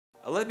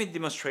Let me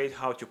demonstrate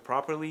how to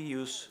properly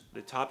use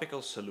the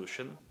topical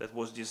solution that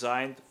was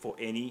designed for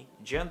any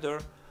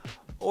gender,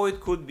 or it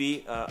could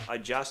be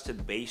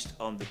adjusted based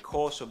on the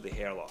cause of the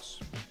hair loss.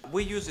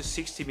 We use a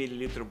 60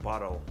 milliliter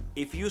bottle.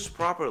 If used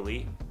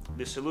properly,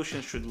 the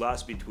solution should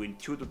last between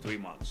 2 to 3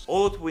 months.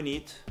 All that we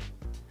need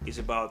is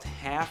about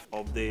half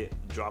of the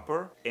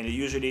dropper, and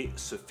usually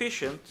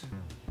sufficient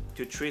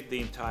to treat the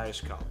entire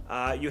scalp.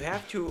 You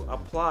have to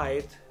apply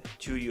it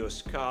to your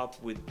scalp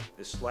with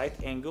a slight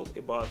angle,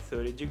 about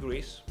 30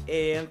 degrees,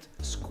 and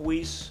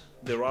squeeze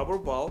the rubber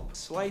bulb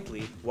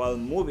slightly while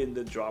moving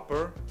the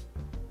dropper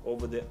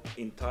over the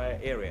entire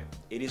area.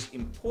 It is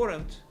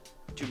important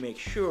to make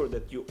sure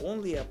that you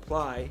only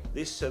apply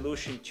this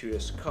solution to your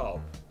scalp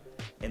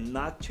and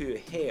not to your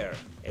hair,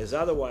 as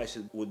otherwise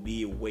it would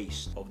be a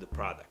waste of the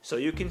product. So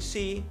you can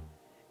see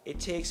it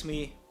takes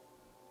me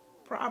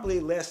probably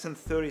less than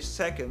 30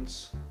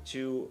 seconds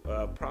to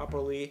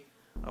properly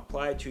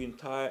apply to the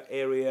entire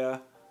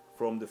area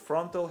from the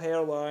frontal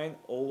hairline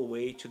all the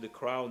way to the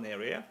crown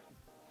area.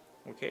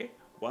 Okay,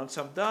 once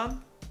I'm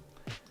done,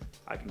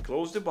 I can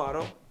close the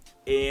bottle,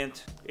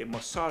 and a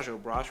massager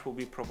brush will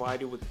be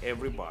provided with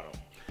every bottle,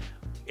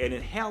 and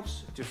it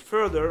helps to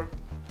further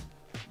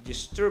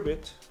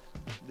distribute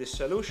the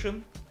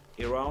solution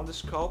around the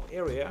scalp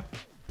area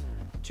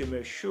to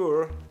make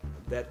sure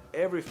that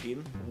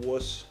everything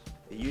was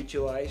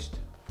utilized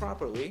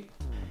properly.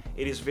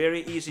 It is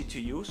very easy to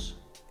use.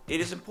 It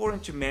is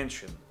important to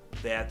mention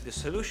that the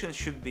solution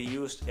should be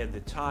used at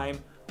the time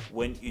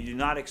when you do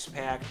not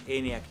expect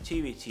any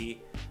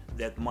activity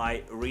that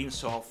might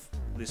rinse off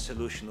the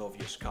solution of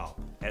your scalp,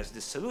 as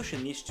the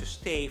solution needs to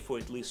stay for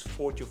at least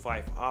 4 to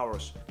 5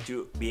 hours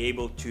to be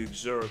able to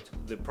exert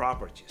the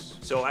properties.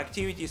 So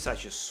activities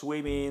such as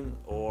swimming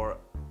or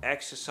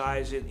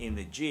exercising in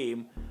the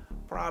gym,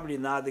 probably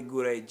not a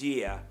good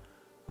idea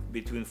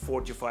between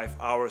 4 to 5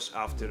 hours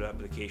after the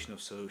application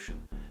of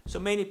solution. So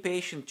many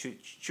patients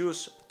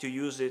choose to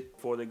use it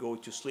before they go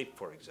to sleep,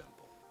 for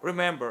example.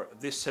 Remember,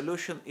 this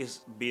solution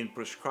is being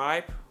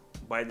prescribed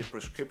by the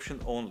prescription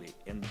only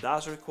and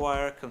does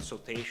require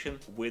consultation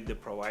with the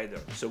provider.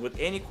 So with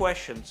any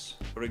questions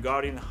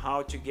regarding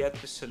how to get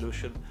the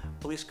solution,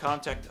 please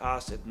contact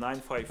us at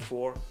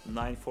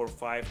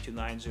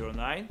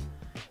 954-945-2909.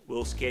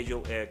 We'll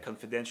schedule a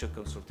confidential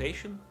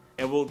consultation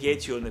and we'll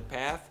get you on the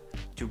path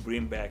to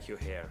bring back your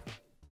hair.